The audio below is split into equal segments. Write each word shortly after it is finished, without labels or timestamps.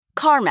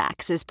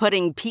CarMax is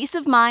putting peace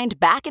of mind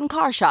back in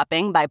car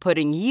shopping by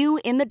putting you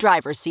in the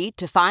driver's seat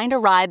to find a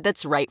ride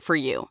that's right for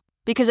you.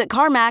 Because at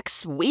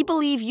CarMax, we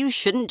believe you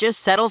shouldn't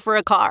just settle for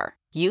a car.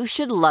 You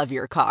should love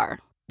your car.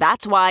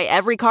 That's why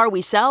every car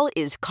we sell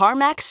is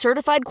CarMax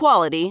certified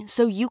quality,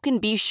 so you can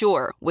be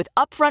sure with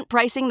upfront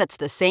pricing that's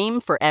the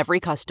same for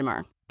every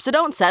customer. So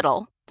don't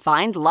settle.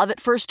 Find love at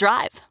first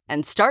drive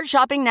and start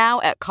shopping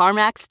now at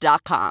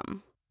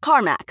CarMax.com.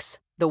 CarMax,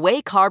 the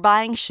way car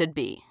buying should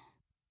be.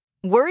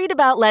 Worried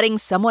about letting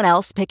someone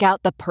else pick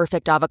out the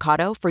perfect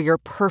avocado for your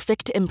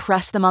perfect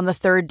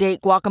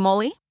impress-them-on-the-third-date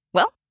guacamole?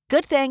 Well,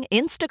 good thing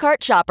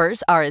Instacart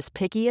shoppers are as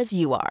picky as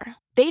you are.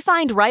 They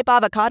find ripe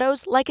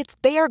avocados like it's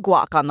their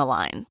guac on the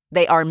line.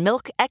 They are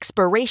milk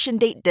expiration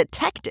date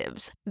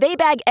detectives. They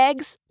bag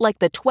eggs like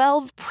the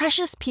 12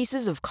 precious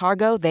pieces of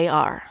cargo they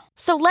are.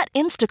 So let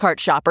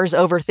Instacart shoppers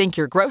overthink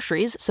your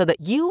groceries so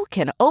that you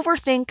can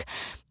overthink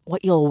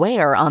what you'll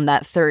wear on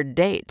that third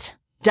date.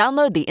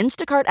 Download the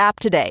Instacart app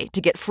today to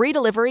get free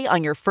delivery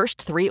on your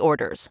first 3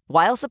 orders,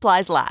 while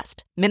supplies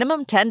last.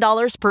 Minimum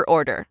 $10 per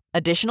order.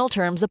 Additional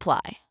terms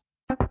apply.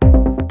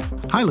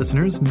 Hi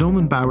listeners,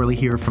 Nolan Bowerly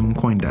here from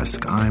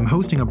CoinDesk. I'm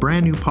hosting a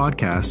brand new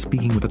podcast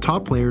speaking with the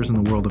top players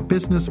in the world of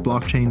business,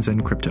 blockchains,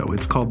 and crypto.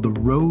 It's called The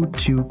Road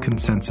to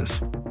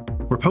Consensus.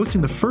 We're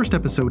posting the first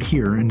episode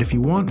here, and if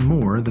you want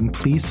more, then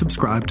please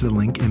subscribe to the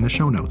link in the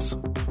show notes.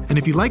 And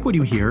if you like what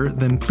you hear,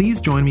 then please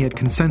join me at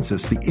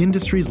Consensus, the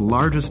industry's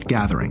largest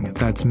gathering.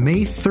 That's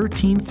May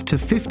 13th to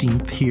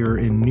 15th here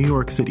in New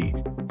York City.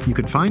 You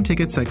can find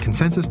tickets at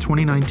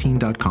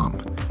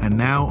consensus2019.com. And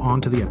now on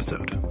to the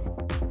episode.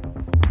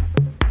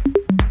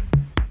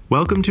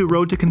 Welcome to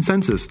Road to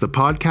Consensus, the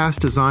podcast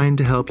designed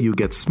to help you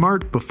get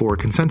smart before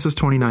Consensus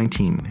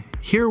 2019.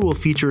 Here we'll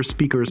feature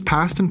speakers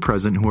past and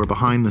present who are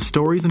behind the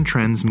stories and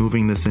trends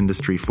moving this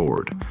industry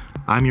forward.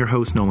 I'm your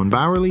host, Nolan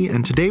Bowerly,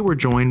 and today we're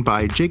joined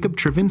by Jacob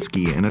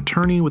Travinsky, an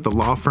attorney with the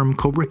law firm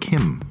Cobra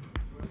Kim.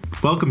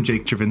 Welcome,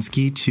 Jake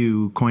Travinsky,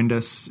 to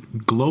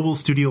CoinDesk Global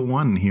Studio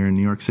One here in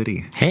New York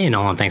City. Hey,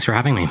 Nolan. Thanks for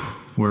having me.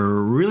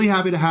 We're really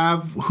happy to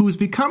have who's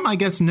become, I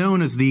guess,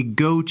 known as the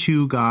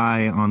go-to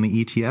guy on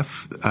the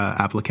ETF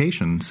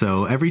application.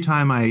 So every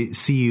time I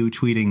see you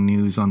tweeting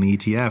news on the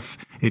ETF,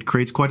 it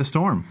creates quite a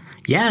storm.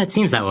 Yeah, it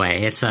seems that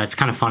way. It's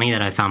kind of funny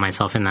that I found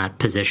myself in that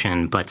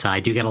position, but I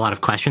do get a lot of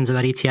questions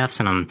about ETFs,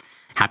 and I'm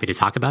happy to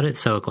talk about it,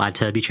 so glad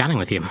to be chatting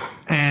with you.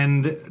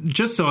 And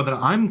just so that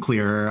I'm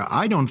clear,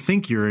 I don't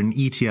think you're an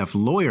ETF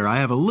lawyer. I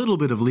have a little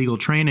bit of legal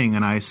training,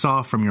 and I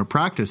saw from your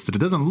practice that it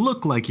doesn't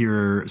look like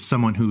you're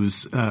someone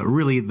who's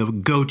really the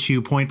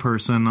go-to point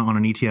person on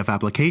an ETF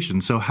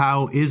application. So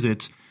how is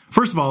it?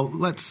 First of all,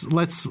 let's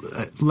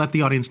let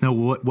the audience know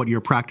what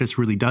your practice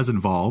really does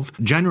involve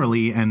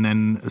generally, and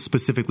then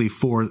specifically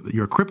for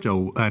your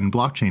crypto and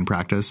blockchain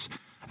practice,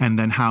 and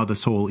then how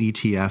this whole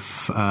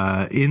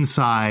ETF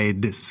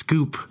inside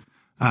scoop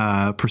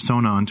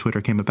persona on Twitter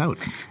came about.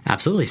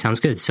 Absolutely. Sounds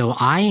good. So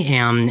I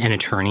am an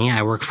attorney.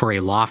 I work for a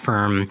law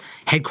firm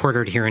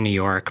headquartered here in New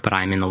York, but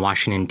I'm in the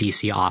Washington,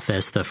 D.C.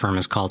 office. The firm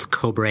is called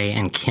Cobra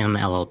and Kim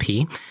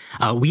LLP.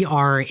 We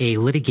are a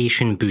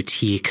litigation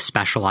boutique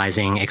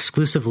specializing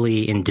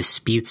exclusively in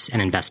disputes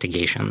and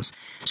investigations.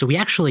 So we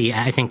actually,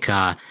 I think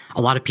a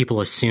lot of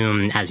people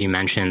assume, as you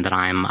mentioned, that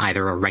I'm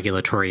either a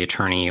regulatory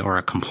attorney or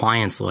a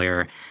compliance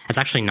lawyer. That's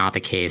actually not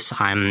the case.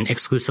 I'm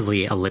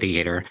exclusively a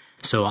litigator.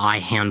 So I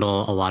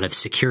handle a lot of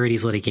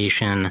securities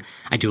litigation.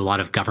 I do a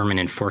lot of government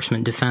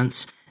enforcement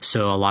defense.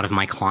 So a lot of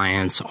my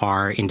clients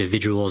are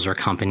individuals or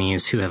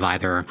companies who have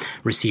either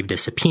received a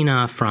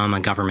subpoena from a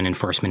government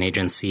enforcement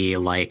agency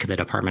like the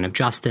Department of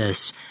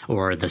Justice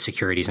or the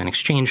Securities and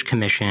Exchange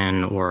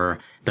Commission or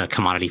the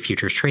Commodity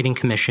Futures Trading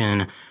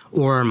Commission,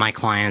 or my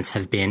clients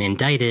have been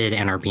indicted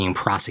and are being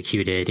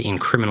prosecuted in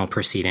criminal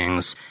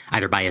proceedings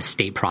either by a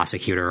state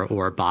prosecutor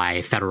or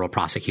by federal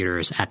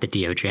prosecutors at the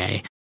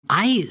DOJ.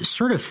 I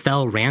sort of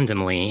fell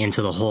randomly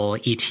into the whole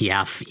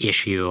ETF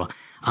issue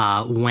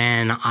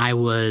when I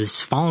was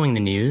following the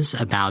news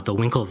about the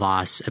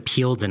Winklevoss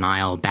appeal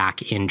denial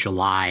back in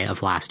July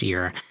of last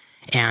year.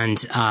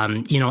 And,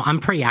 I'm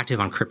pretty active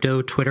on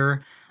crypto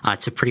Twitter.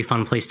 It's a pretty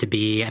fun place to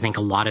be. I think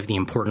a lot of the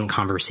important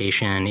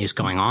conversation is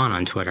going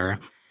on Twitter.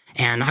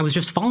 And I was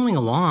just following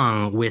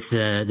along with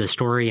the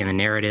story and the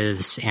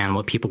narratives and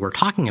what people were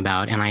talking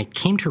about. And I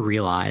came to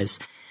realize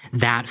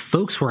that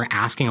folks were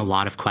asking a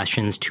lot of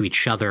questions to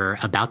each other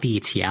about the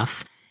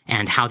ETF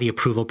and how the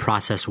approval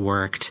process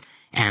worked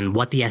and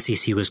what the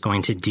SEC was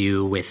going to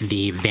do with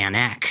the Van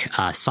Eck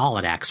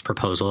SolidX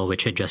proposal,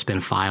 which had just been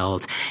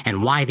filed,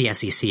 and why the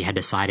SEC had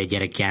decided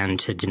yet again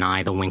to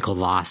deny the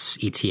Winklevoss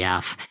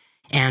ETF.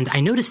 And I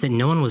noticed that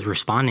no one was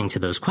responding to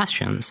those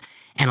questions.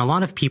 And a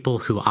lot of people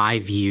who I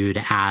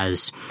viewed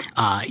as,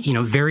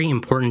 very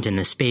important in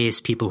this space,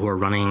 people who are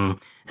running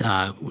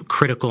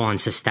critical and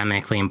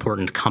systemically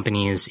important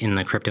companies in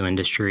the crypto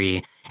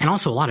industry, and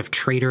also a lot of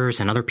traders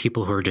and other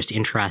people who are just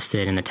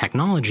interested in the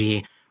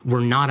technology,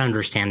 were not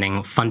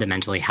understanding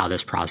fundamentally how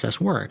this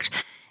process worked.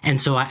 And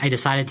so I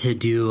decided to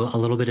do a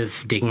little bit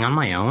of digging on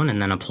my own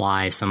and then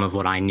apply some of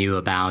what I knew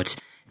about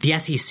the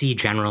SEC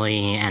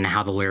generally and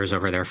how the lawyers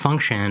over there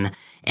function.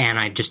 And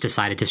I just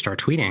decided to start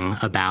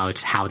tweeting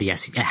about how the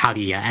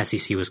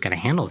SEC was going to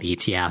handle the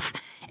ETF.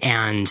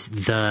 And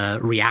the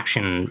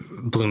reaction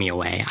blew me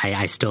away.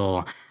 I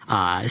still,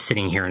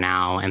 sitting here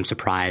now, am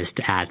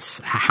surprised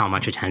at how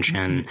much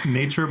attention.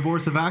 Nature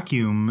abhors a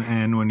vacuum.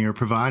 And when you're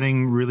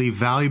providing really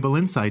valuable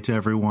insight to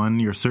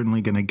everyone, you're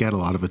certainly going to get a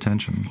lot of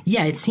attention.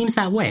 Yeah, it seems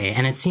that way.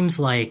 And it seems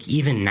like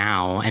even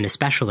now, and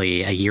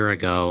especially a year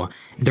ago,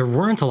 there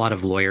weren't a lot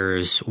of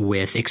lawyers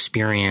with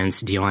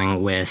experience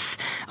dealing with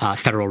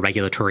federal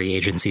regulatory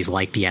agencies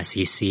like the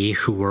SEC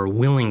who were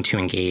willing to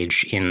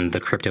engage in the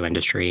crypto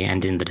industry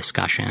and in the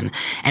discussion,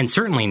 and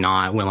certainly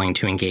not willing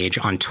to engage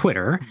on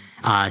Twitter,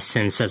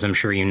 since, as I'm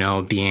sure you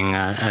know, being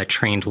a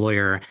trained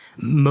lawyer,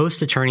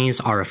 most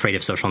attorneys are afraid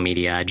of social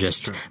media.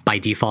 Just sure. By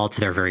default,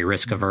 they're very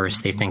risk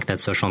averse. They think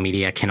that social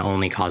media can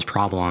only cause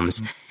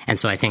problems. And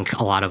so I think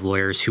a lot of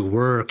lawyers who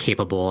were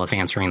capable of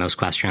answering those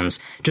questions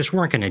just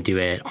weren't going to do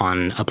it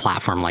on a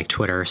platform like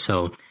Twitter.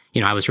 So,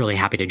 I was really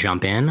happy to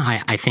jump in.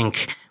 I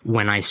think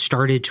when I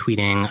started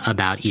tweeting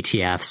about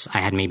ETFs, I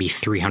had maybe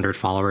 300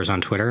 followers on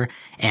Twitter.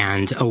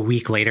 And a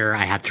week later,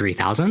 I had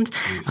 3,000.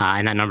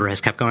 And that number has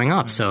kept going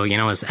up. So,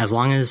 as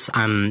long as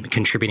I'm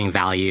contributing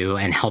value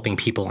and helping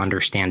people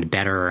understand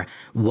better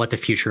what the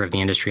future of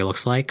the industry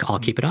looks like, I'll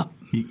keep it up.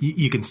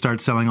 You can start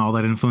selling all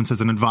that influence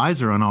as an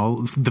advisor on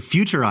all the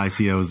future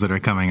ICOs that are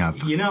coming up.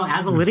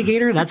 As a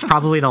litigator, that's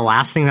probably the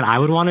last thing that I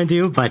would want to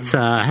do. But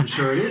I'm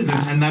sure it is.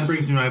 And that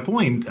brings me to my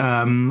point.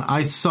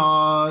 I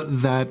saw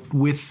that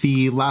with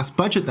the last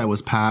budget that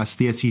was passed,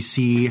 the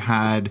SEC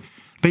had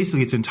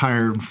basically its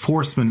entire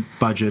enforcement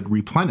budget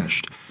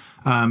replenished.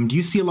 Do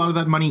you see a lot of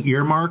that money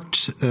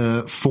earmarked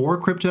for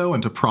crypto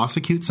and to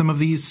prosecute some of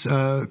these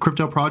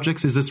crypto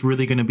projects? Is this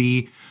really going to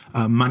be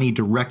money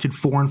directed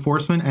for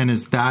enforcement? And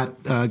is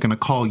that going to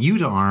call you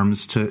to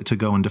arms to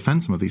go and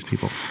defend some of these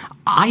people?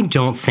 I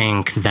don't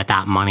think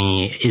that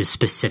money is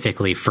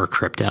specifically for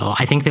crypto.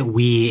 I think that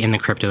we in the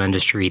crypto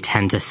industry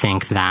tend to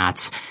think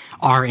that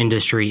our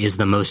industry is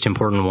the most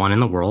important one in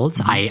the world.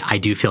 Mm-hmm. I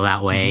do feel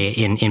that way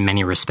in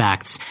many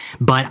respects,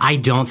 but I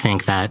don't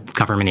think that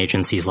government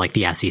agencies like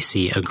the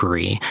SEC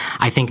agree.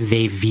 I think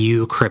they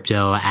view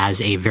crypto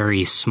as a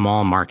very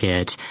small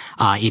market.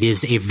 It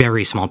is a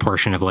very small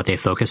portion of what they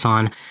focus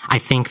on. I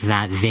think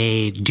that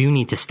they do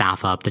need to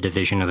staff up the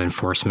Division of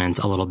Enforcement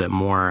a little bit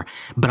more,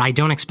 but I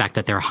don't expect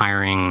that they're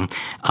hiring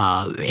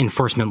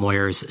enforcement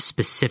lawyers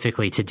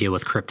specifically to deal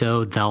with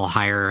crypto. They'll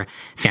hire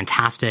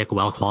fantastic,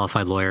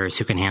 well-qualified lawyers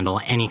who can handle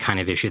any kind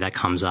of issue that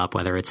comes up,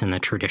 whether it's in the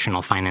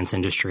traditional finance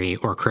industry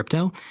or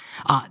crypto.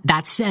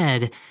 That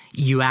said,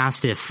 you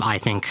asked if I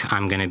think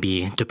I'm going to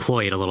be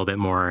deployed a little bit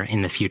more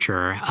in the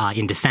future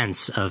in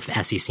defense of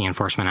SEC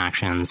enforcement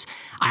actions.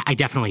 I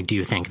definitely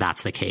do think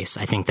that's the case.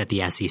 I think that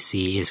the SEC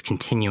is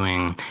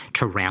continuing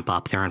to ramp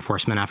up their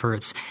enforcement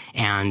efforts,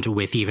 and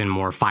with even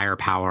more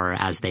firepower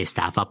as they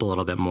staff up a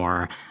little bit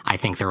more, I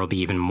think there will be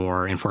even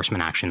more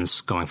enforcement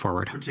actions going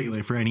forward.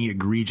 Particularly for any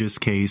egregious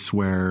case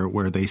where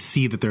they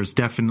see that there's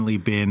definitely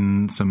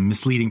been some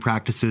misleading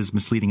practices,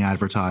 misleading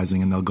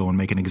advertising, and they'll go and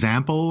make an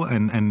example.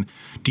 And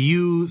do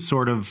you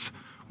sort of,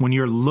 when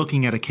you're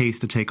looking at a case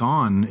to take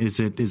on, is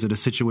it a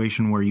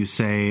situation where you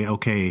say,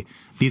 okay,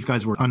 these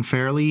guys were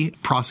unfairly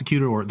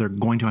prosecuted or they're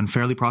going to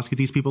unfairly prosecute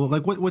these people?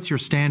 Like, what's your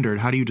standard?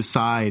 How do you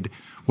decide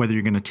whether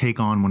you're going to take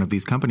on one of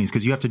these companies?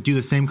 Because you have to do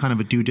the same kind of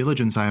a due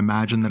diligence, I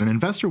imagine, that an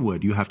investor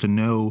would. You have to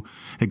know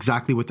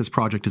exactly what this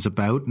project is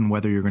about and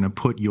whether you're going to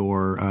put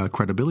your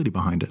credibility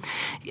behind it.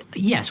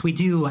 Yes, we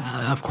do,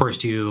 of course,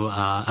 do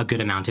a good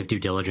amount of due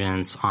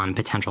diligence on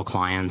potential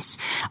clients.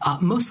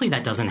 Mostly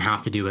that doesn't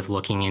have to do with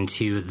looking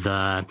into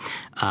the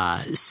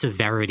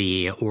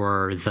severity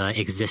or the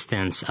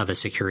existence of a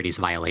securities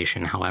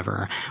violation.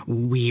 However,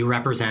 we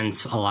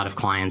represent a lot of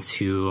clients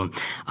who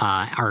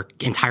are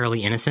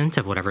entirely innocent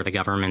of whatever the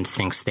government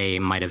thinks they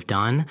might have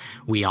done.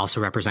 We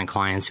also represent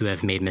clients who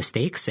have made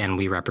mistakes, and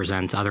we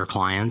represent other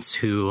clients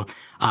who,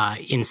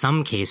 in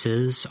some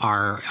cases,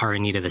 are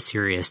in need of a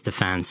serious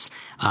defense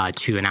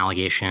to an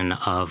allegation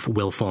of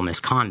willful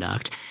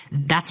misconduct.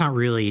 That's not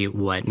really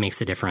what makes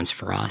the difference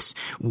for us.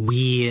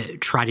 We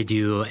try to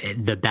do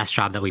the best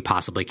job that we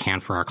possibly can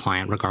for our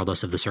client,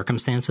 regardless of the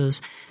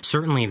circumstances.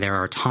 Certainly, there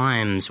are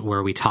times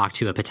where we talk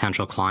to a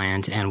potential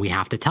client and we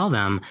have to tell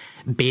them,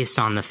 based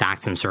on the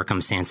facts and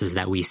circumstances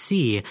that we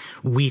see,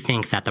 we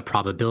think that the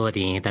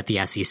probability that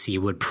the SEC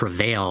would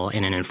prevail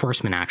in an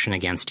enforcement action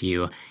against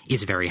you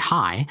is very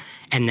high.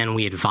 And then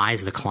we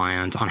advise the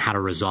client on how to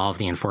resolve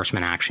the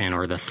enforcement action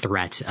or the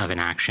threat of an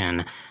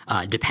action,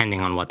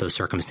 depending on what those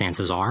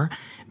circumstances are.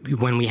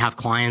 When we have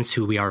clients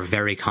who we are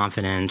very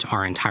confident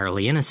are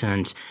entirely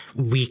innocent,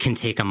 we can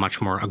take a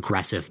much more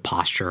aggressive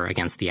posture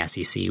against the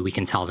SEC. We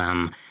can tell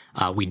them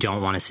we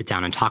don't want to sit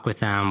down and talk with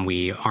them.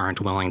 We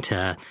aren't willing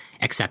to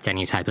accept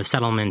any type of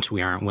settlement.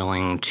 We aren't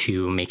willing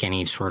to make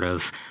any sort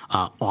of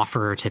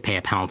offer to pay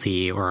a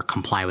penalty or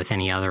comply with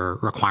any other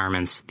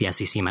requirements the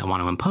SEC might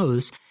want to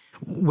impose.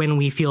 when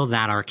we feel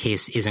that our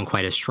case isn't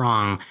quite as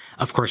strong,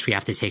 of course, we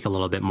have to take a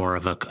little bit more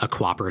of a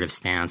cooperative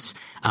stance,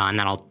 and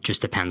that all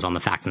just depends on the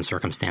facts and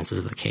circumstances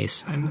of the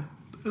case. And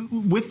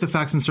with the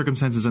facts and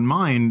circumstances in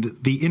mind,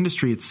 the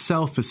industry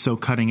itself is so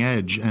cutting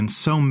edge, and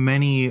so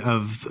many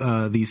of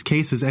these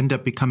cases end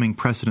up becoming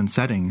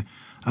precedent-setting.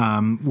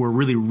 We're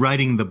really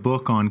writing the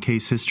book on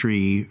case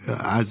history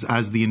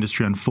as the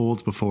industry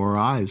unfolds before our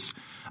eyes.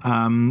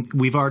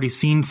 We've already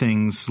seen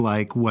things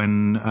like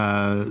when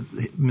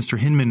Mr.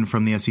 Hinman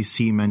from the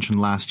SEC mentioned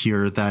last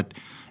year that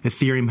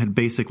Ethereum had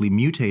basically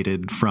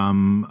mutated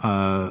from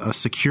a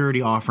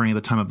security offering at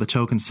the time of the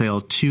token sale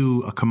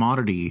to a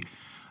commodity.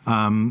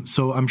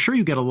 So I'm sure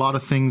you get a lot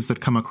of things that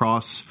come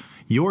across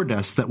your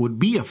desk that would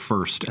be a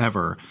first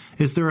ever.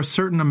 Is there a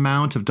certain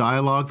amount of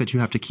dialogue that you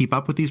have to keep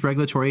up with these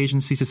regulatory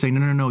agencies to say,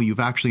 no, you've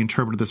actually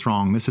interpreted this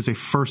wrong. This is a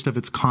first of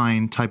its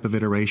kind type of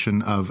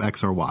iteration of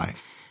X or Y?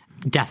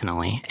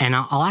 Definitely. And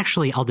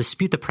I'll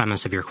dispute the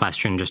premise of your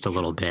question just a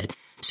little bit.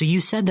 So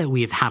you said that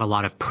we've had a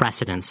lot of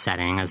precedent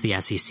setting as the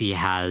SEC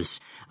has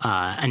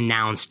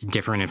announced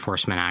different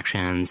enforcement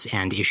actions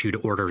and issued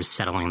orders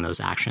settling those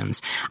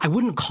actions. I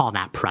wouldn't call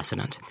that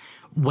precedent.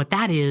 What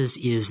that is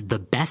the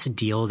best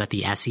deal that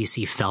the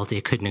SEC felt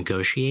it could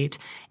negotiate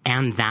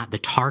and that the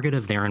target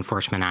of their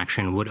enforcement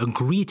action would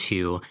agree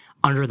to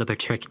under the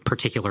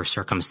particular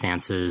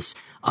circumstances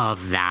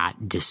of that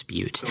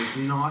dispute. So it's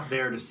not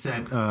there to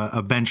set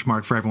a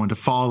benchmark for everyone to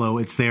follow.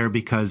 It's there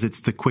because it's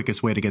the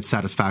quickest way to get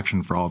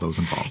satisfaction for all those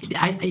involved.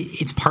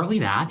 It's partly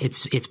that.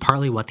 It's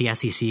partly what the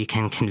SEC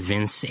can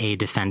convince a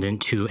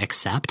defendant to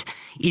accept.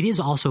 It is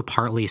also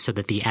partly so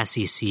that the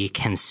SEC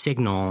can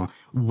signal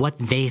what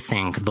they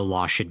think the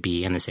law should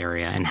be in this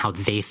area and how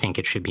they think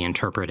it should be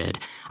interpreted.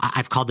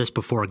 I've called this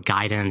before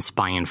guidance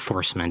by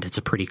enforcement. It's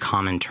a pretty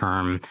common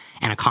term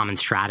and a common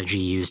strategy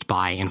used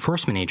by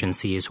enforcement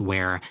agencies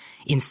where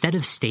instead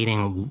of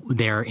stating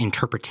their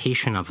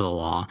interpretation of the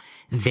law,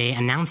 they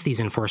announce these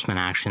enforcement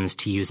actions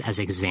to use as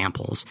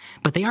examples.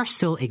 But they are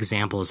still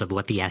examples of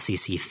what the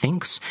SEC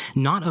thinks,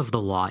 not of the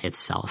law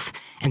itself.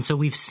 And so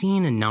we've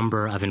seen a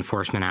number of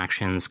enforcement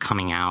actions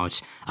coming out.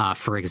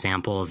 For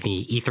example,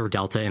 the Ether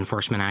Delta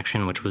enforcement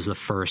action, which was the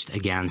first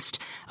against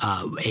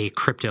a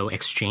crypto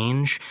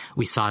exchange.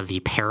 We saw the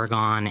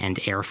Paragon and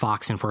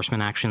AirFox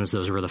enforcement actions.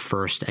 Those were the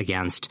first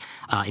against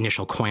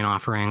initial coin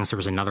offerings. There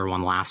was another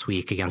one last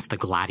week against the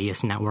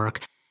Gladius network.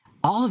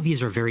 All of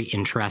these are very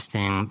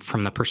interesting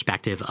from the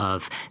perspective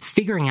of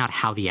figuring out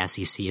how the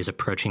SEC is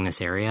approaching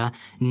this area.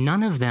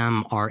 None of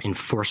them are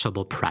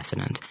enforceable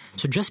precedent.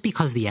 So just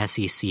because the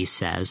SEC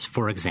says,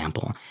 for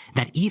example,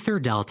 that Ether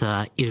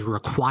Delta is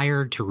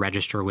required to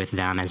register with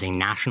them as a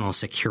national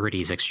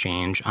securities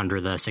exchange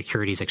under the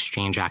Securities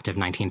Exchange Act of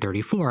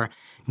 1934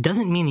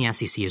 doesn't mean the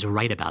SEC is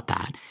right about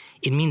that.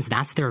 It means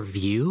that's their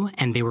view,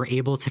 and they were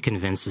able to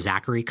convince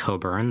Zachary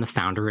Coburn, the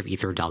founder of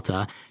Ether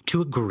Delta,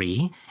 to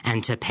agree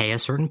and to pay a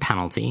certain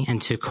penalty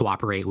and to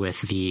cooperate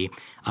with the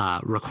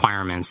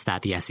requirements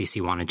that the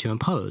SEC wanted to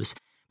impose.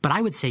 But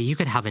I would say you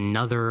could have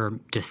another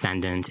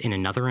defendant in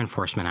another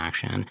enforcement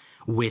action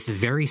with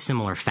very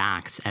similar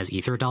facts as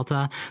Ether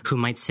Delta who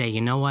might say,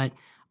 you know what?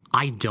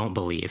 I don't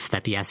believe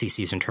that the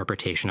SEC's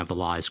interpretation of the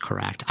law is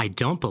correct. I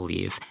don't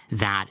believe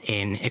that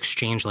an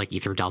exchange like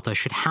Ether Delta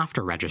should have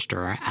to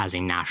register as a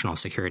national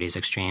securities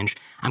exchange.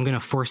 I'm going to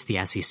force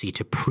the SEC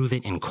to prove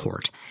it in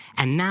court.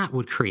 And that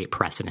would create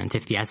precedent.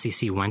 If the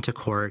SEC went to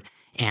court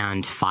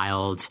and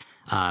filed,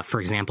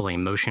 for example, a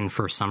motion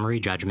for summary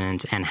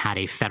judgment and had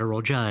a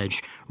federal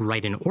judge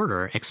write an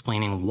order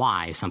explaining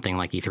why something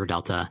like Ether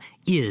Delta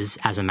is,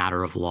 as a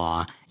matter of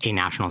law, a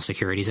national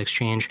securities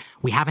exchange.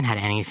 We haven't had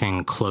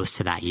anything close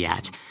to that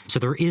yet. So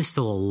there is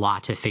still a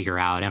lot to figure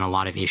out and a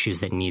lot of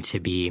issues that need to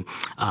be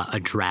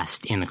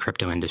addressed in the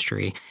crypto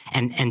industry.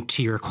 And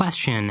to your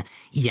question,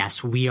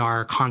 yes, we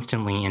are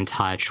constantly in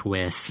touch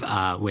with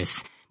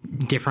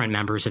different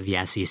members of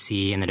the SEC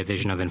and the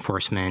Division of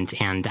Enforcement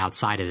and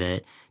outside of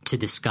it to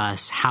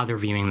discuss how they're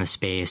viewing the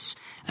space,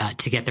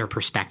 to get their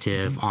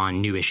perspective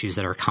on new issues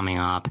that are coming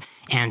up,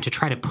 and to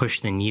try to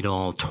push the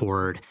needle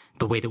toward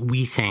the way that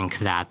we think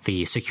that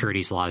the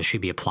securities laws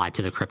should be applied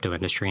to the crypto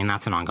industry, and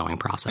that's an ongoing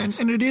process.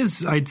 And it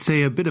is, I'd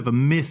say, a bit of a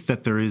myth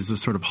that there is a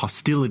sort of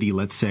hostility,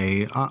 let's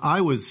say.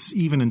 I was,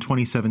 even in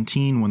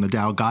 2017, when the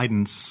DAO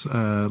guidance,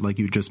 like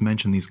you just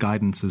mentioned, these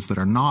guidances that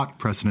are not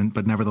precedent,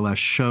 but nevertheless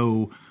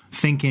show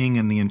thinking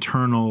and the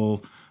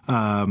internal,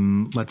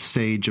 let's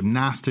say,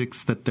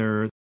 gymnastics that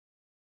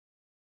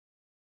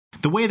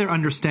the way they're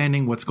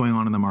understanding what's going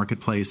on in the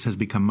marketplace has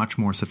become much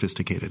more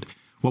sophisticated.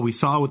 What we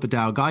saw with the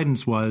DAO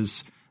guidance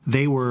was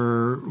they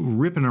were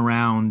ripping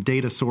around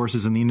data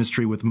sources in the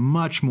industry with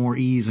much more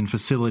ease and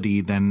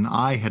facility than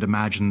I had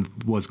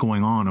imagined was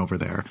going on over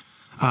there.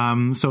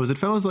 So is it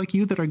fellows like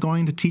you that are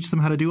going to teach them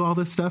how to do all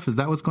this stuff? Is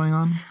that what's going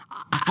on?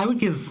 I would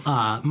give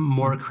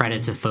more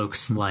credit to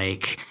folks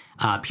like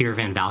Peter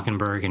Van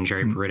Valkenburg and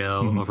Jerry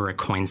Brito over at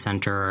Coin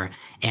Center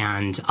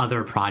and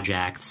other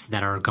projects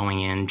that are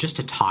going in just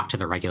to talk to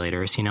the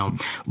regulators.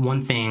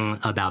 One thing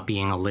about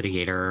being a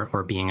litigator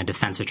or being a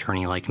defense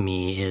attorney like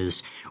me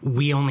is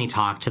we only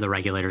talk to the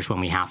regulators when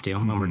we have to,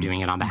 when we're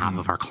doing it on behalf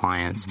of our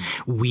clients.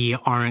 We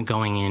aren't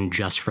going in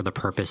just for the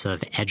purpose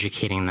of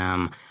educating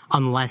them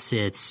unless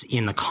it's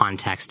in the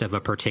context of a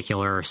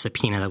particular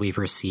subpoena that we've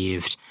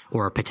received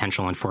or a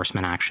potential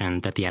enforcement action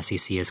that the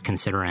SEC is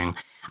considering.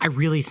 I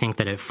really think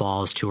that it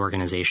falls to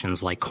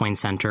organizations like Coin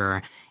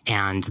Center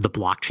and the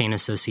Blockchain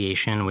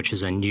Association, which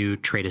is a new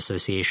trade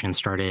association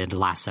started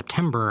last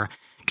September,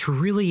 to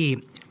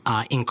really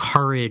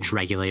encourage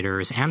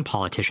regulators and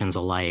politicians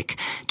alike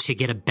to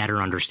get a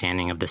better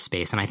understanding of this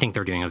space. And I think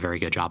they're doing a very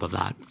good job of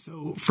that.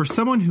 So for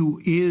someone who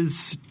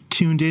is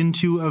tuned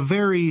into a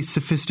very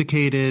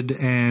sophisticated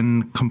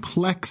and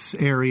complex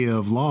area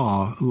of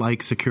law,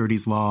 like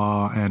securities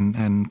law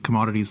and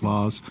commodities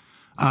laws,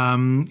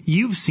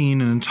 you've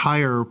seen an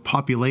entire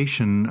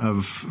population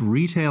of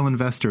retail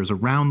investors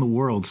around the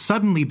world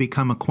suddenly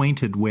become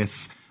acquainted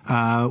with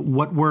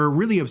what were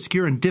really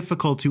obscure and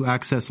difficult to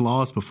access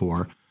laws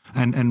before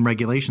and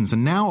regulations.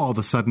 And now all of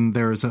a sudden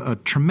there's a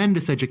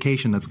tremendous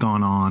education that's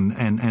gone on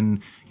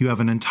and you have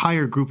an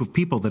entire group of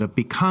people that have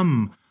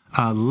become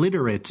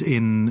literate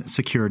in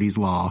securities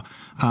law.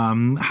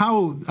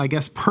 How, I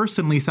guess,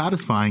 personally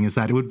satisfying is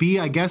that? It would be,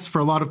 I guess, for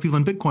a lot of people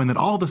in Bitcoin that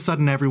all of a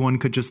sudden everyone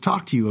could just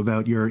talk to you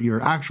about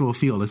your actual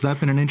field. Has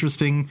that been an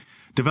interesting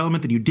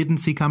development that you didn't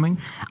see coming?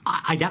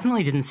 I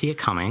definitely didn't see it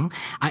coming.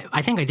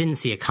 I think I didn't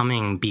see it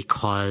coming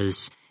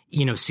because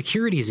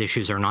securities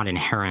issues are not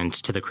inherent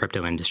to the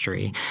crypto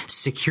industry.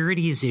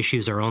 Securities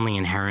issues are only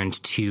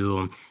inherent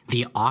to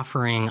the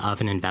offering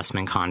of an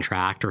investment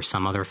contract or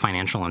some other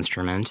financial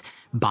instrument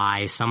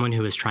by someone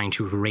who is trying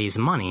to raise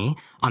money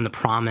on the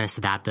promise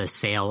that the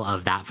sale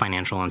of that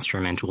financial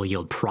instrument will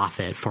yield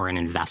profit for an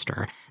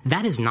investor.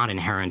 That is not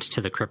inherent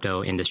to the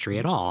crypto industry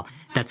at all.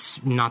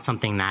 That's not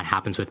something that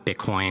happens with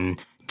Bitcoin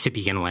to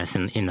begin with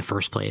in the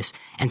first place.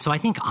 And so I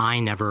think I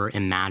never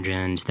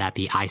imagined that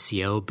the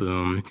ICO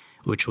boom,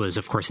 which was,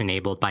 of course,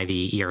 enabled by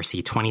the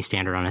ERC-20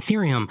 standard on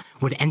Ethereum,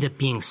 would end up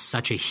being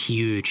such a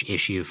huge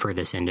issue for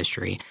this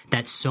industry,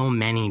 that so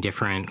many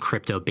different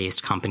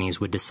crypto-based companies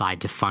would decide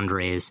to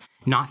fundraise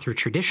not through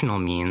traditional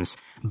means,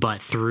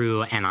 but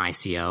through an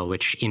ICO,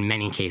 which in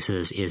many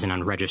cases is an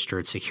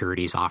unregistered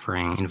securities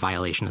offering in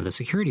violation of the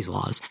securities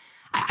laws.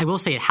 I will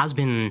say it has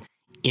been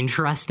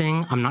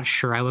interesting. I'm not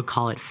sure I would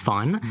call it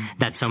fun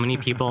that so many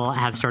people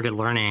have started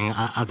learning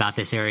about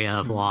this area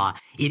of law.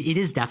 It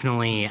is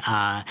definitely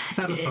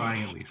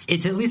satisfying, at least.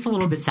 It's at least a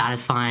little bit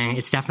satisfying.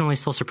 It's definitely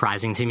still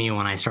surprising to me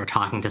when I start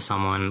talking to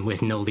someone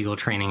with no legal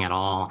training at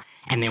all,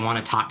 and they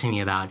want to talk to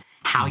me about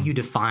how you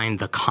define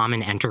the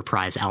common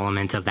enterprise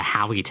element of the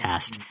Howey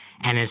test.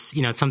 And it's,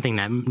 it's something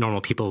that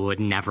normal people would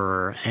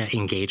never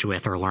engage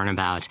with or learn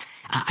about.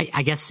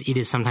 I guess it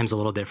is sometimes a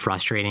little bit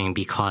frustrating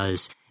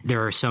because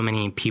there are so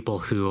many people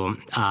who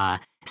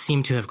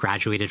seem to have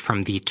graduated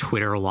from the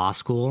Twitter law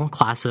school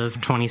class of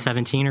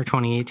 2017 or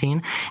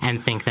 2018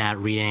 and think that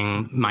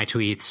reading my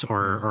tweets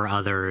or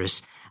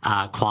others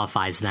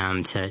qualifies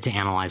them to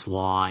analyze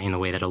law in the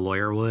way that a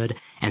lawyer would.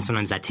 And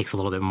sometimes that takes a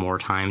little bit more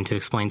time to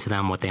explain to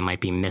them what they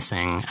might be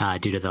missing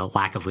due to the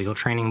lack of legal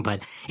training.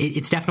 But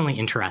it's definitely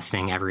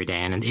interesting every day,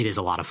 and it is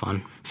a lot of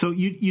fun. So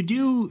you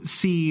do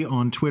see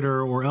on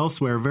Twitter or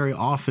elsewhere very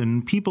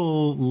often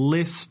people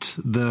list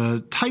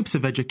the types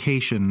of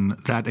education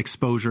that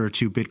exposure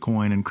to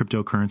Bitcoin and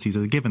cryptocurrencies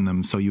has given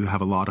them. So you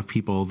have a lot of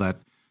people that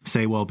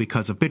say, well,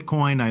 because of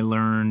Bitcoin, I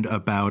learned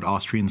about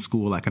Austrian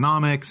school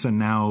economics. And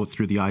now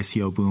through the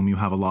ICO boom, you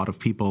have a lot of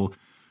people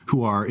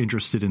who are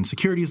interested in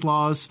securities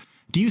laws.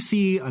 Do you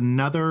see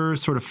another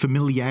sort of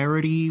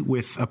familiarity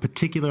with a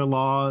particular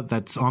law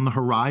that's on the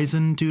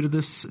horizon due to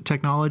this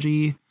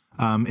technology?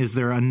 Is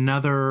there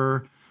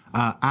another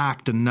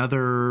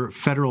another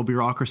federal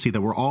bureaucracy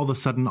that we're all of a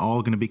sudden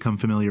all going to become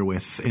familiar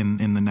with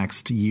in the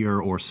next year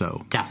or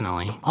so?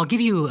 Definitely. I'll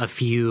give you a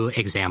few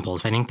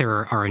examples. I think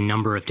there are a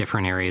number of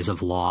different areas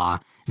of law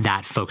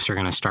that folks are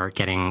going to start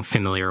getting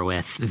familiar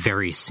with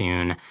very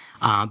soon.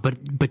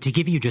 But to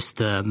give you just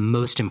the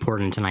most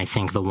important, and I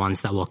think the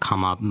ones that will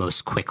come up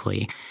most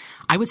quickly,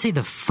 I would say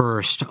the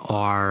first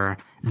are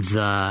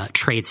the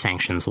trade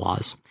sanctions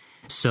laws.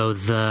 So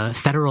the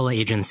federal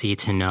agency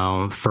to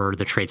know for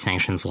the trade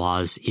sanctions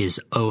laws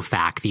is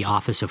OFAC, the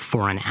Office of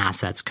Foreign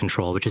Assets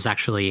Control, which is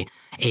actually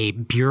a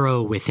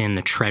bureau within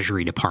the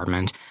Treasury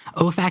Department.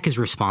 OFAC is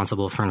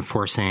responsible for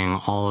enforcing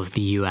all of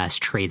the U.S.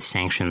 trade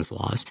sanctions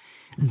laws.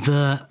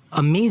 The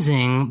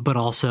amazing but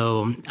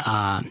also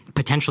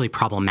potentially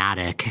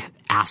problematic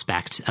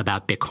aspect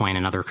about Bitcoin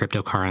and other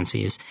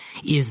cryptocurrencies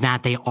is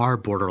that they are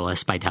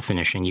borderless by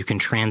definition. You can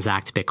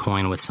transact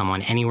Bitcoin with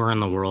someone anywhere in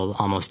the world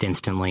almost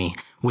instantly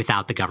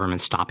without the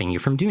government stopping you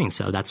from doing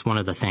so. That's one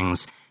of the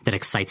things that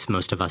excites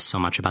most of us so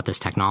much about this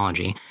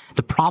technology.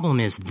 The problem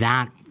is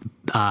that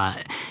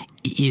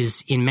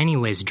is in many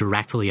ways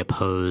directly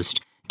opposed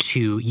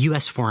to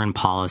U.S. foreign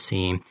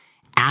policy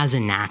as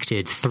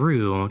enacted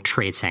through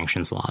trade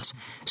sanctions laws.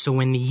 So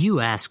when the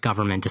U.S.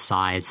 government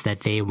decides that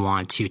they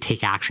want to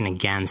take action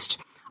against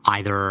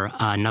either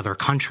another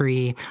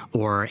country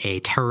or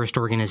a terrorist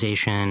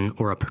organization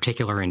or a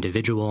particular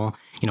individual,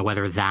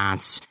 whether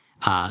that's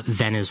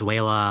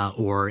Venezuela,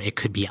 or it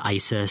could be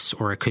ISIS,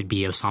 or it could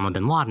be Osama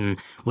bin Laden,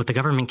 what the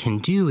government can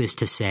do is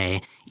to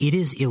say it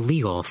is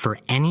illegal for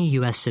any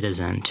U.S.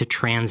 citizen to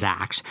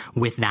transact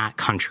with that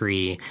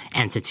country,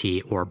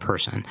 entity, or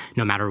person,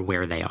 no matter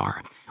where they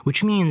are.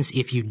 Which means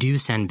if you do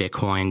send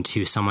Bitcoin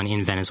to someone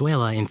in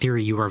Venezuela, in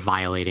theory, you are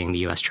violating the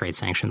U.S. trade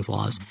sanctions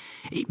laws.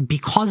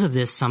 Because of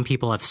this, some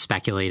people have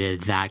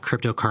speculated that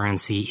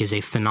cryptocurrency is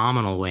a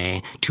phenomenal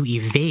way to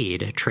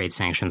evade trade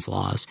sanctions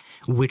laws,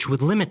 which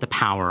would limit the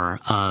power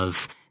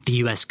of the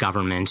U.S.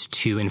 government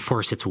to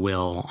enforce its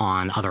will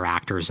on other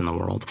actors in the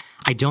world.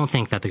 I don't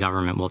think that the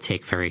government will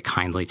take very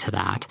kindly to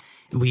that.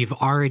 We've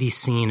already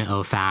seen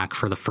OFAC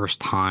for the first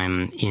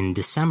time in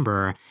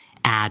December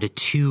add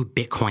 2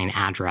 Bitcoin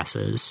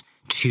addresses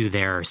to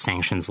their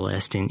sanctions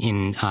list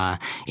in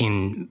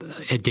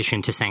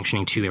addition to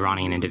sanctioning 2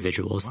 Iranian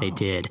individuals. Wow. They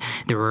did.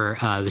 There were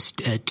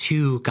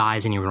 2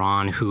 guys in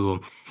Iran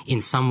who in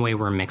some way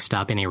were mixed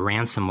up in a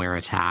ransomware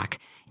attack.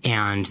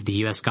 And the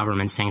U.S.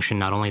 government sanctioned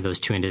not only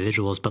those 2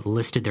 individuals, but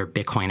listed their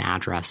Bitcoin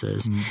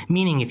addresses,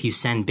 meaning if you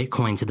send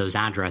Bitcoin to those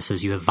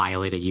addresses, you have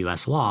violated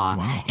U.S. law,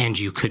 and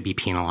you could be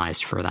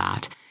penalized for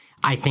that.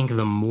 I think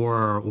the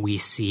more we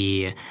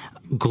see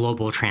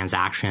global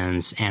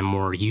transactions and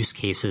more use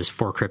cases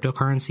for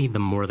cryptocurrency, the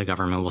more the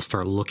government will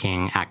start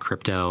looking at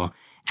crypto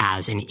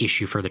as an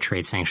issue for the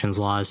trade sanctions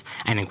laws.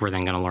 I think we're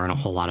then going to learn a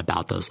whole lot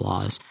about those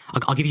laws.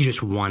 I'll give you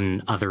just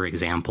one other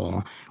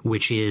example,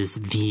 which is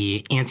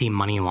the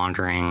anti-money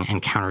laundering and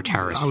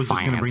counter-terrorist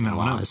financing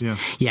laws.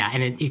 Yeah,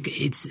 and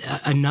it's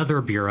another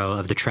bureau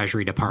of the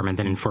Treasury Department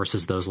that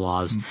enforces those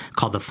laws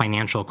called the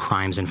Financial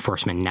Crimes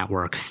Enforcement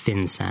Network,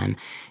 FinCEN.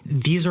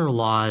 These are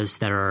laws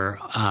that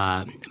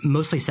are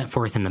mostly set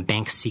forth in the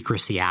Bank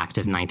Secrecy Act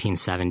of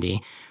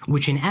 1970,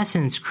 which in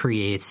essence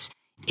creates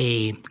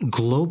a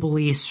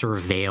globally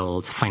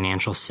surveilled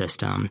financial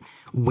system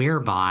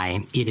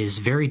whereby it is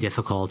very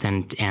difficult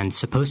and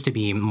supposed to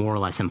be more or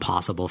less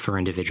impossible for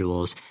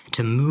individuals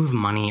to move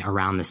money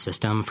around the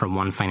system from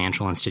one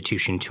financial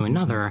institution to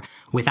another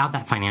without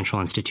that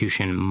financial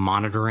institution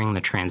monitoring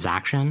the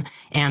transaction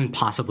and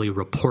possibly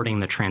reporting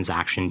the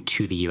transaction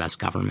to the U.S.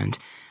 government.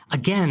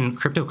 Again,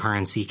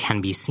 cryptocurrency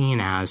can be seen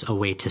as a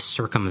way to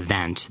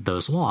circumvent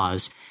those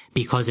laws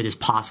because it is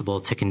possible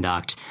to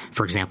conduct,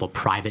 for example,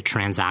 private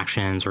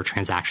transactions or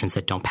transactions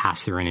that don't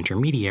pass through an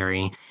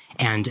intermediary.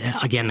 And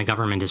again, the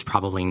government is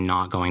probably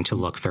not going to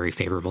look very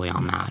favorably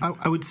on that.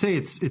 I would say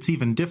it's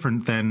even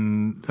different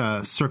than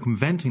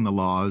circumventing the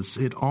laws.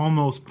 It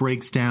almost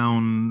breaks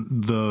down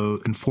the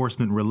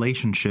enforcement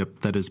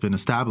relationship that has been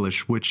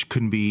established, which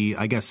can be,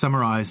 I guess,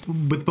 summarized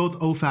with both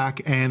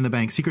OFAC and the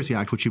Bank Secrecy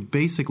Act. What you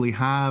basically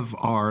have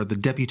are the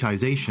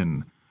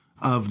deputization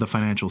of the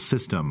financial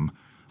system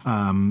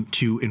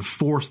to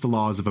enforce the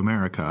laws of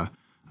America.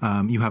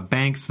 You have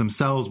banks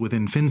themselves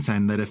within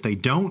FinCEN that if they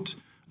don't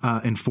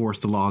enforce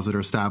the laws that are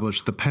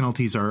established, the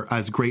penalties are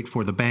as great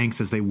for the banks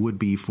as they would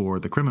be for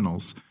the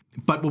criminals.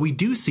 But what we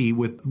do see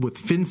with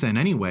FinCEN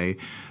anyway,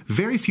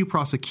 very few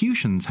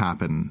prosecutions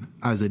happen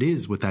as it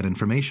is with that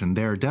information.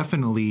 They're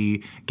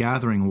definitely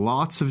gathering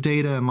lots of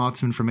data and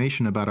lots of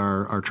information about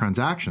our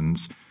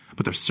transactions,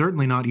 but they're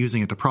certainly not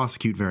using it to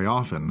prosecute very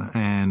often.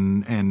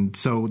 And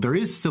so there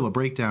is still a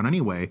breakdown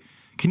anyway.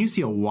 Can you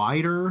see a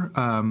wider,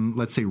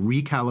 let's say,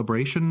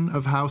 recalibration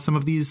of how some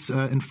of these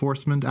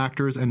enforcement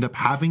actors end up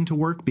having to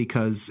work?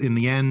 Because in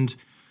the end,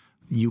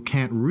 you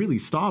can't really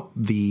stop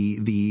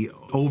the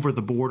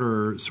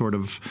over-the-border sort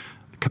of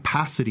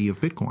capacity of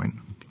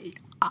Bitcoin.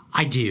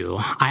 I do.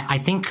 I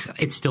think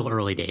it's still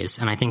early days,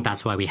 and I think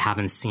that's why we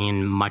haven't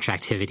seen much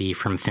activity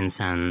from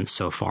FinCEN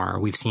so far.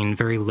 We've seen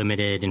very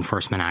limited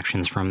enforcement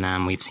actions from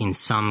them. We've seen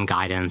some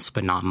guidance,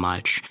 but not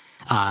much.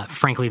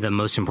 Frankly, the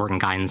most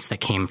important guidance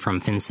that came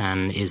from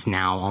FinCEN is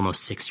now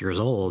almost 6 years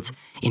old.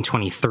 In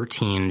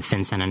 2013,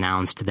 FinCEN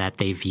announced that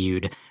they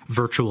viewed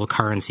virtual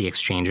currency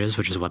exchanges,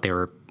 which is what they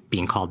were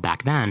being called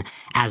back then,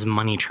 as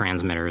money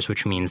transmitters,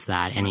 which means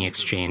that any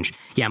exchange,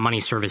 money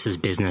services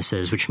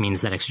businesses, which means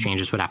that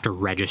exchanges would have to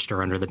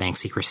register under the Bank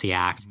Secrecy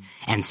Act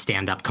and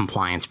stand up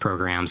compliance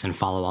programs and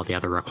follow all the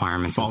other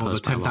requirements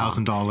imposed by law. Follow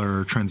the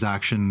 $10,000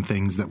 transaction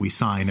things that we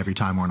sign every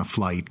time we're on a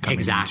flight coming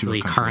into a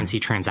country. Currency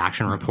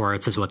transaction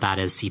reports is what that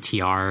is.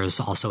 CTRs,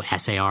 also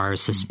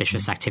SARs,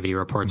 suspicious activity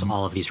reports,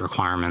 all of these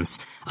requirements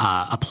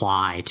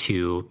apply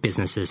to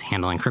businesses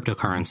handling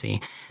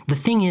cryptocurrency. The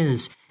thing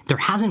is, there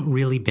hasn't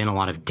really been a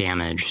lot of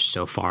damage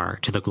so far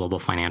to the global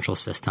financial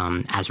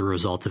system as a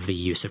result of the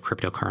use of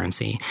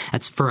cryptocurrency.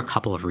 That's for a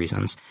couple of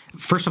reasons.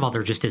 First of all,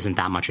 there just isn't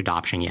that much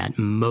adoption yet.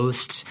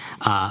 Most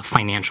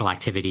financial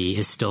activity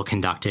is still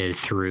conducted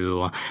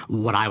through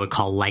what I would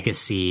call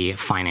legacy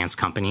finance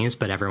companies,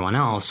 but everyone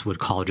else would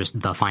call just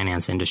the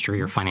finance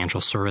industry or financial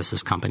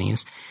services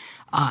companies.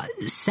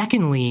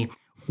 Secondly,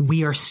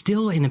 we are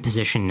still in a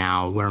position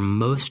now where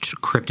most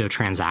crypto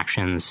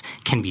transactions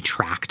can be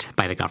tracked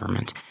by the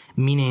government,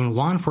 meaning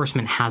law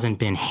enforcement hasn't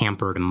been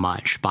hampered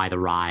much by the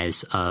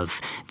rise of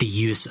the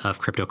use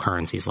of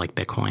cryptocurrencies like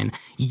Bitcoin.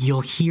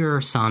 You'll hear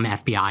some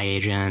FBI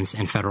agents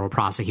and federal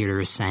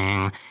prosecutors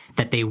saying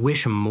that they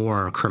wish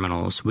more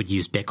criminals would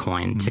use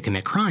Bitcoin to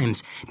commit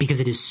crimes because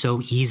it is so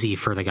easy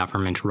for the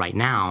government right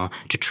now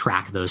to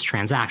track those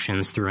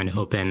transactions through an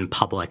open,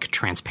 public,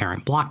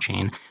 transparent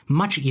blockchain,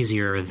 much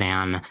easier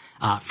than,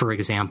 for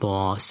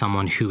example,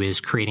 someone who is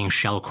creating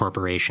shell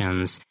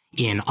corporations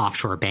in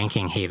offshore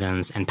banking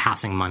havens and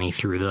passing money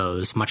through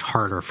those. Much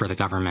harder for the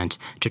government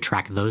to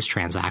track those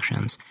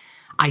transactions.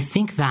 I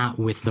think that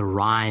with the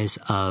rise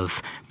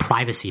of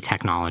privacy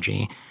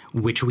technology,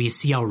 which we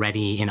see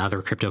already in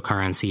other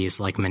cryptocurrencies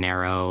like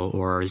Monero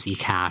or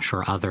Zcash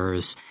or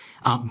others,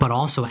 but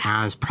also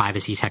as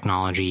privacy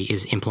technology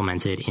is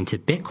implemented into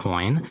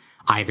Bitcoin,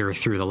 either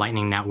through the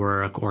Lightning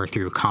Network or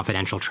through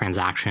confidential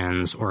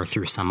transactions or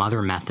through some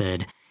other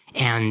method,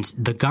 and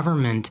the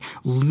government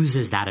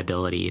loses that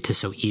ability to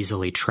so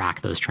easily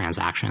track those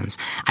transactions,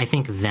 I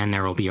think then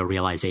there will be a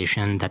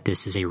realization that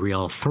this is a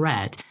real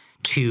threat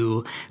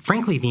to,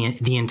 frankly,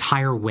 the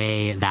entire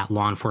way that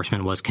law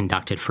enforcement was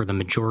conducted for the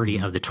majority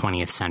of the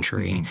 20th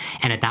century. Mm-hmm.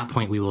 And at that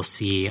point, we will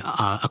see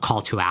a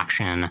call to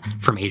action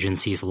from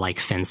agencies like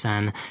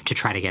FinCEN to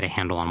try to get a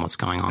handle on what's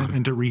going on.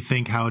 And to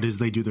rethink how it is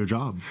they do their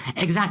job.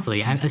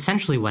 Exactly.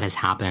 Essentially, what has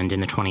happened in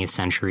the 20th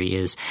century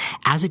is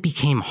as it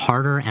became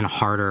harder and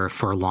harder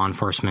for law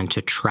enforcement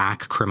to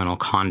track criminal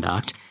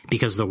conduct,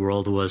 because the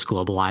world was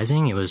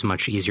globalizing, it was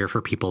much easier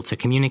for people to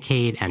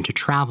communicate and to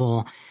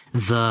travel.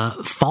 The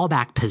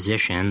fallback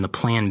position, the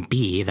plan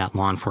B that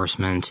law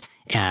enforcement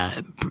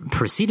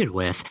proceeded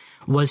with,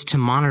 was to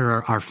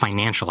monitor our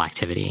financial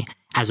activity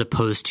as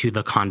opposed to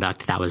the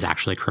conduct that was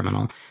actually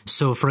criminal.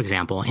 So, for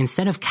example,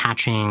 instead of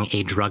catching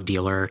a drug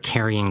dealer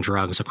carrying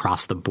drugs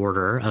across the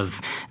border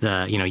of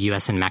the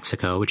U.S. and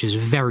Mexico, which is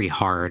very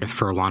hard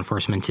for law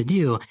enforcement to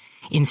do,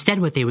 instead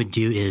what they would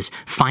do is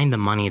find the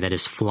money that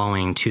is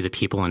flowing to the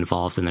people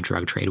involved in the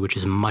drug trade, which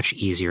is much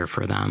easier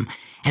for them.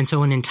 And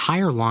so an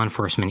entire law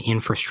enforcement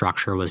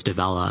infrastructure was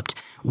developed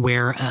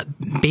where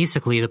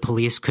basically the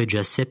police could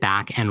just sit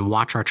back and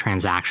watch our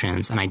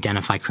transactions and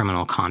identify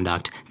criminal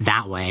conduct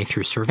that way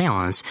through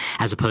surveillance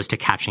as opposed to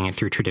catching it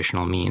through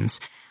traditional means.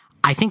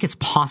 I think it's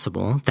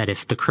possible that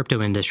if the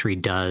crypto industry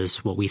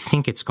does what we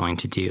think it's going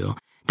to do,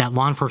 that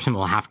law enforcement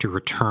will have to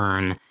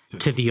return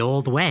to the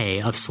old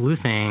way of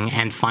sleuthing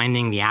and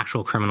finding the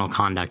actual criminal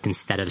conduct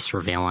instead of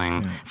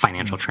surveilling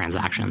financial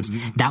transactions.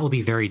 That will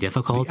be very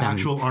difficult. The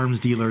actual arms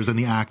dealers and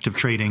the act of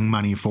trading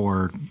money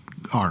for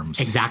arms.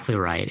 Exactly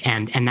right.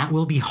 And that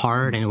will be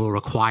hard, and it will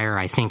require,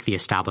 I think, the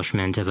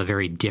establishment of a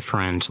very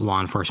different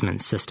law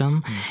enforcement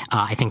system.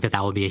 I think that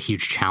will be a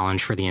huge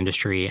challenge for the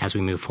industry as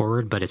we move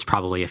forward, but it's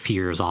probably a few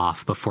years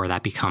off before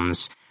that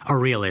becomes a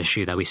real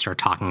issue that we start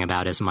talking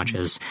about as much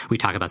as we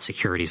talk about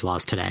securities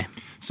laws today.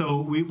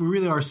 So we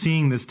really are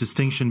seeing this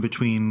distinction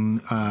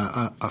between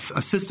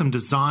a system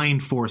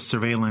designed for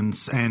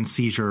surveillance and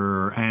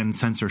seizure and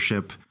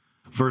censorship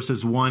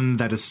versus one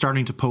that is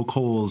starting to poke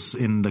holes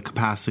in the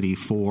capacity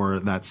for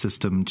that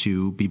system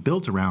to be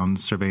built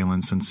around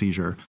surveillance and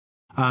seizure.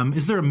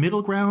 Is there a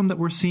middle ground that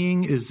we're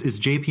seeing? Is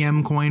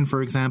JPM coin,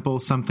 for example,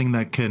 something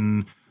that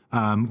can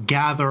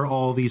gather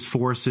all these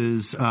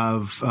forces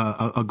of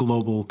a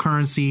global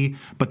currency,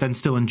 but then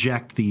still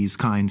inject these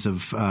kinds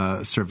of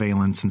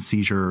surveillance and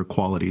seizure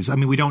qualities? I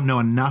mean, we don't know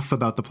enough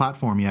about the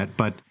platform yet,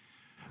 but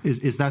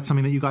is that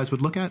something that you guys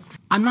would look at?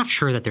 I'm not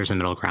sure that there's a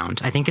middle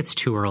ground. I think it's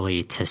too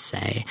early to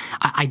say.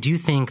 I do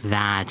think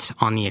that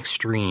on the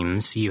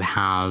extremes, you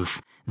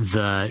have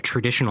the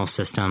traditional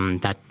system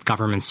that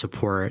governments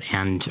support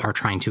and are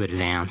trying to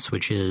advance,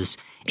 which is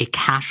a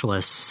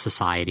cashless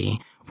society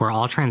where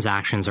all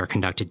transactions are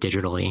conducted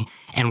digitally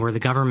and where the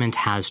government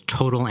has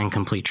total and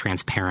complete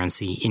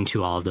transparency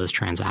into all of those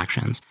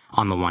transactions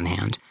on the one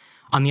hand.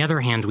 On the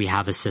other hand, we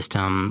have a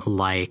system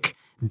like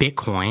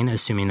Bitcoin,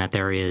 assuming that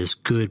there is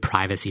good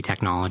privacy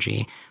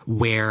technology,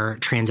 where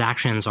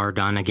transactions are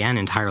done, again,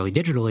 entirely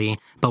digitally,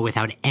 but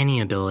without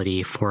any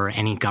ability for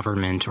any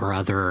government or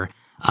other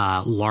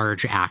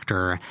large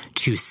actor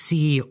to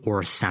see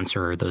or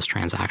censor those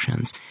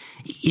transactions.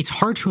 It's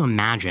hard to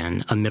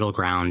imagine a middle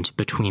ground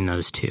between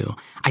those two.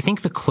 I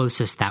think the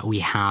closest that we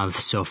have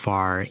so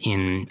far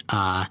in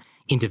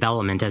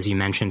development, as you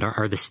mentioned,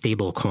 are the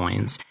stable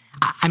coins.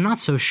 I'm not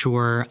so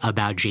sure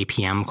about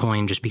JPM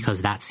coin just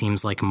because that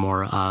seems like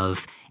more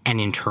of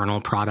an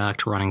internal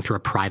product running through a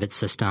private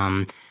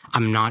system.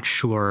 I'm not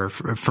sure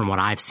from what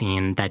I've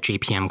seen that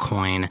JPM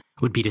coin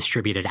would be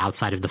distributed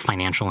outside of the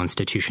financial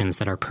institutions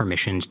that are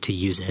permissioned to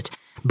use it.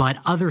 But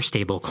other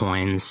stable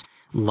coins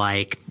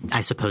like,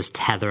 I suppose,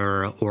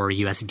 Tether or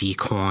USD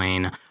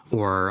coin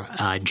or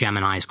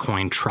Gemini's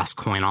coin, Trust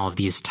coin, all of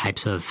these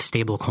types of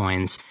stable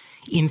coins,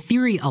 in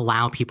theory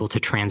allow people to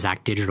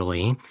transact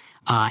digitally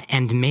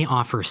and may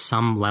offer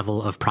some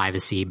level of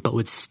privacy, but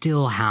would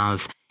still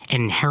have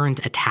an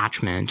inherent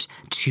attachment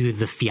to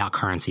the fiat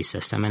currency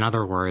system. In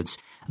other words,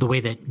 the way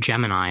that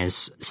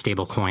Gemini's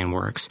stablecoin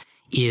works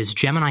is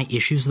Gemini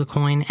issues the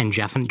coin and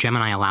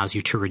Gemini allows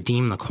you to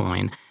redeem the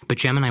coin, but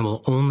Gemini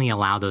will only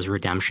allow those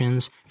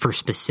redemptions for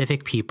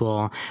specific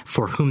people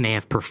for whom they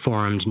have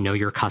performed know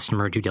your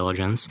customer due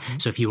diligence.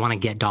 So if you want to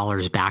get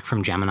dollars back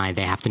from Gemini,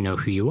 they have to know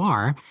who you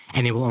are,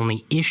 and they will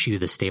only issue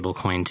the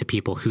stablecoin to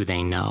people who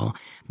they know.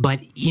 But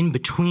in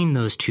between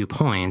those 2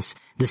 points,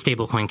 the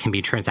stablecoin can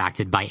be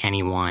transacted by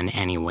anyone,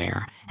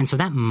 anywhere. And so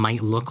that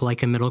might look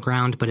like a middle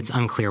ground, but it's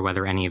unclear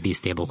whether any of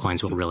these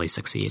stablecoins will really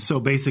succeed. So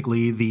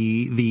basically,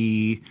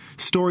 the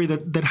story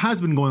that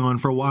has been going on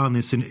for a while in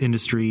this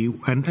industry,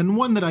 and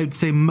one that I'd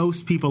say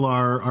most people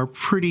are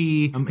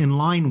pretty in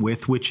line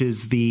with, which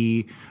is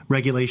the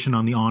regulation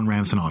on the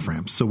on-ramps and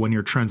off-ramps. So when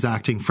you're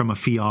transacting from a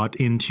fiat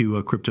into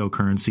a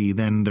cryptocurrency,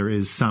 then there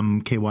is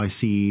some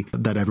KYC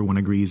that everyone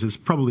agrees is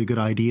probably a good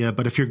idea.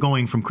 But if you're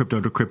going from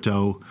crypto to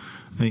crypto,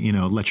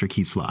 let your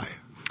keys fly.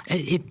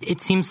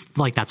 It seems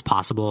like that's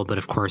possible, but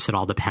of course it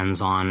all depends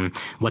on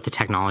what the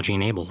technology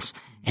enables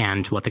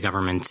and what the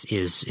government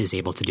is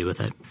able to do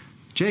with it.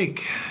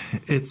 Jake,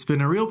 it's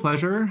been a real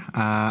pleasure.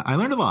 I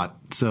learned a lot,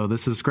 so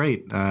this is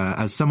great.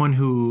 As someone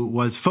who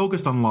was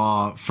focused on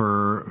law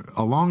for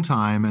a long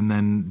time and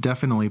then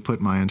definitely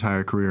put my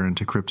entire career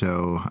into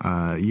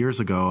crypto years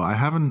ago,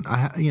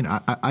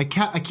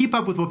 I keep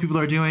up with what people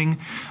are doing,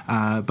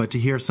 but to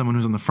hear someone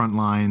who's on the front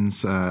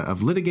lines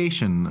of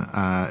litigation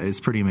is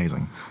pretty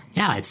amazing.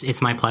 Yeah,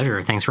 it's my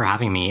pleasure. Thanks for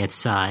having me.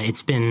 It's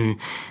been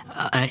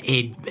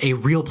a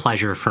real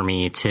pleasure for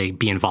me to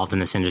be involved in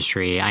this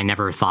industry. I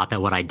never thought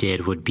that what I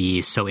did would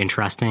be so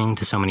interesting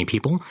to so many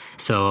people.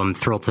 So I'm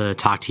thrilled to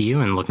talk to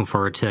you and looking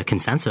forward to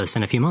Consensus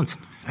in a few months.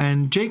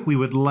 And Jake, we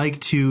would like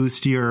to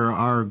steer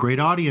our great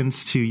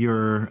audience to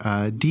your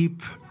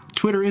deep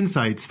Twitter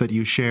insights that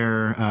you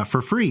share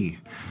for free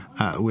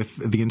with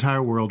the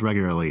entire world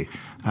regularly.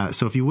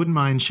 So if you wouldn't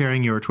mind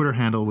sharing your Twitter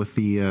handle with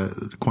the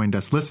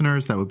CoinDesk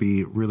listeners, that would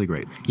be really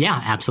great.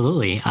 Yeah,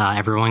 absolutely.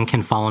 Everyone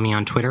can follow me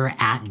on Twitter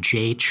at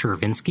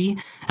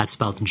jchervinsky. That's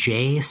spelled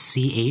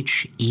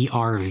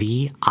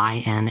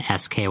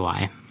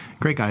JCHERVINSKY.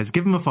 Great, guys.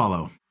 Give him a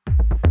follow.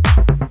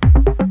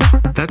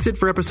 That's it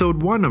for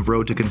episode 1 of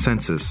Road to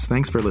Consensus.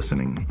 Thanks for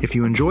listening. If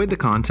you enjoyed the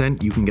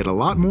content, you can get a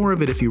lot more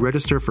of it if you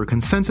register for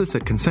Consensus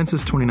at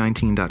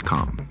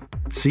consensus2019.com.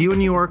 See you in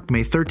New York,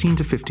 May 13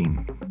 to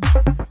 15.